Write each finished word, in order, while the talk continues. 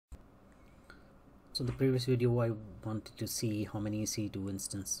So the previous video I wanted to see how many EC2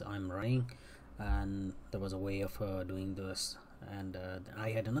 instances I'm running, and there was a way of doing this, and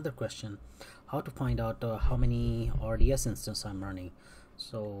I had another question, how to find out how many RDS instances I'm running.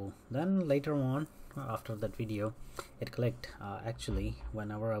 So then later on after that video it clicked, actually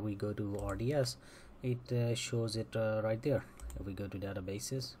whenever we go to RDS it shows it right there. If we go to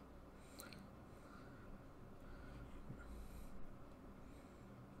databases,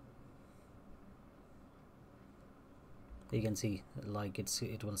 you can see like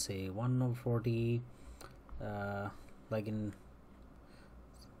it will say 1/40, like in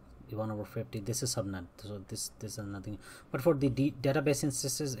 1/50. This is subnet, so this is nothing. But for the database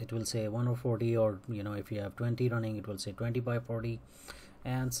instances it will say 1/40, or if you have 20 running it will say 20/40,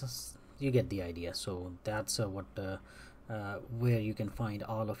 and so you get the idea. So that's where you can find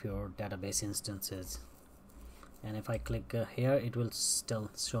all of your database instances. And if I click here, it will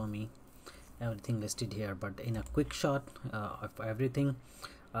still show me everything listed here, but in a quick shot of everything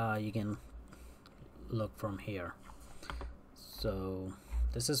you can look from here. So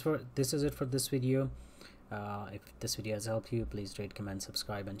this is it for this video. If this video has helped you, please rate, comment,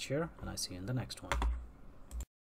 subscribe and share, and I see you in the next one.